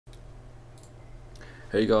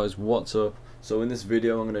Hey guys, what's up? So in this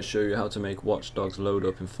video I'm going to show you how to make Watch Dogs load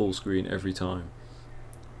up in full screen every time.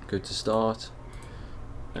 Go to start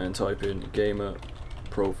and type in gamer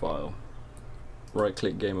profile. Right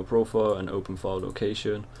click gamer profile and open file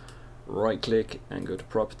location. Right click and go to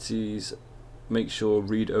properties. Make sure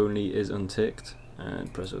read only is unticked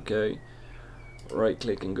and press OK. Right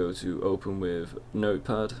click and go to open with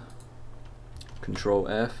notepad. Control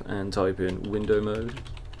F and type in Windowmode.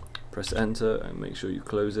 Press enter and make sure you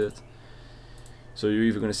close it. So you're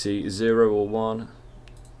either going to see 0 or 1,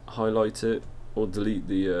 highlight it, or delete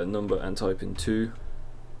the number and type in 2.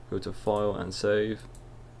 Go to file and save.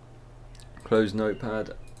 Close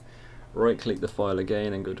notepad, right click the file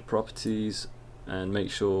again and go to properties and make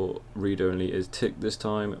sure read only is ticked this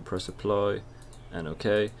time. Press apply and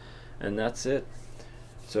OK, and that's it.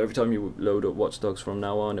 So every time you load up Watch Dogs from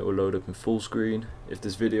now on, it will load up in full screen. If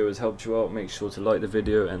this video has helped you out, make sure to like the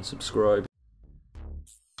video and subscribe.